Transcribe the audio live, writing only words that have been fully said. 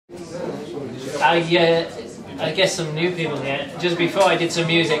I guess some new people here. Just before I did some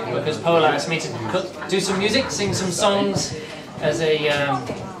music, because Pola asked me to do some music, sing some songs as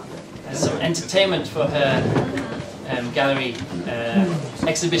some entertainment for her gallery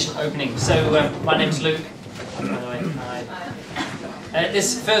exhibition opening. So my name's Luke. By the way, hi.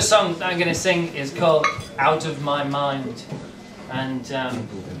 This first song that I'm going to sing is called "Out of My Mind," and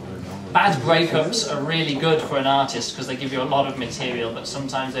bad breakups are really good for an artist because they give you a lot of material, but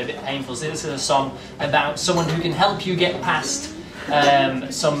sometimes they're a bit painful. So this is a song about someone who can help you get past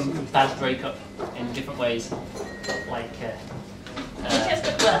some bad breakup in different ways, like. It has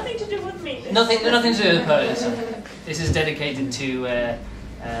got nothing to do with me. Nothing to do with poets. This is dedicated to a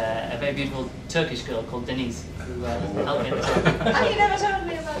very beautiful Turkish girl called Denise, who helped me in the song. Oh, you never told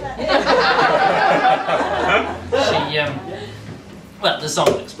me about that. She, well, the song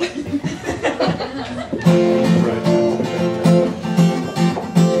will explain.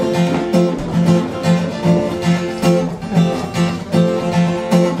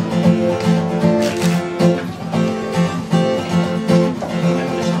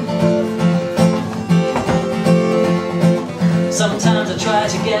 Sometimes I try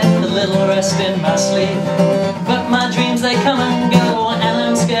to get a little rest in my sleep, but my dreams they come and go, and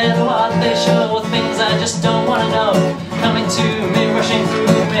I'm scared of what they show. Things I just don't want to know, coming to me, rushing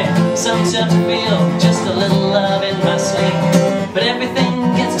through me. Sometimes I feel just a little love in my sleep, but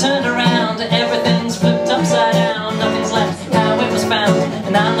everything gets turned around, everything's flipped upside down. Nothing's left how it was found,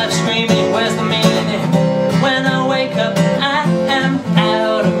 and I'm left screaming, where's the meaning? When I wake up, I am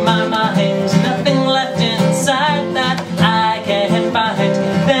out of my mind. Nothing left inside that I can't find.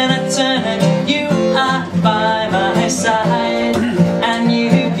 Then I turn and you are by my side, and you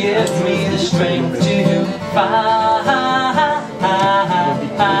give me the strength to fight.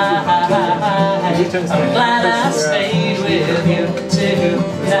 I'm glad I stayed with you tonight.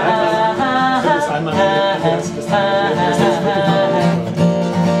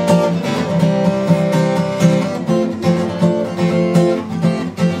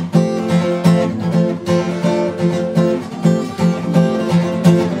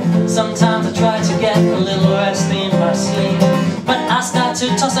 Sometimes I try to get a little rest in my sleep, but I start to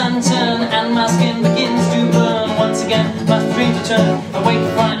toss and turn, and my skin begins to burn. Once again, my dreams return. I wake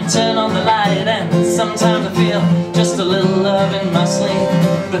up and turn on the light, and sometimes I feel just a little love in my sleep.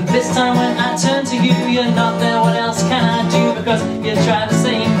 But this time when I turn to you, you're not there. What else can I do? Because you try the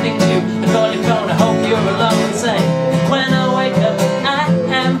same thing too. I call your phone, I hope you're alone, and say, when I wake up, I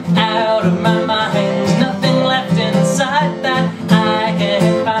am out of my mind. Nothing left inside that I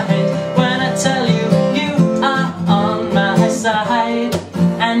can't find. When I tell you, you are on my side,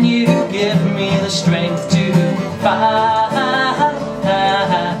 and you give me the strength to fight.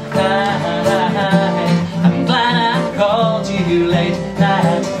 I'm glad I called you late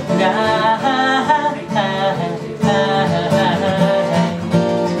that night.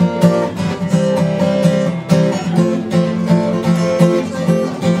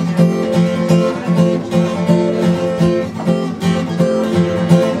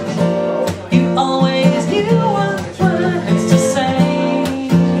 You always knew what words to say,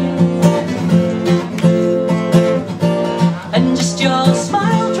 and just your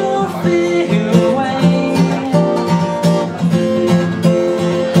smile drove fear away.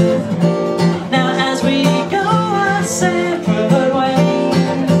 Now as we go our separate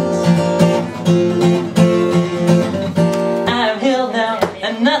ways, I'm healed now,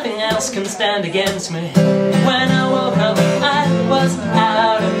 and nothing else can stand against me. When I woke up, I was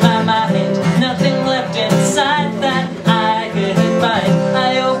out of my mind. Nothing left inside that I could find.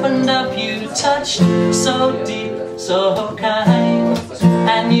 I opened up, you touched so deep, so kind.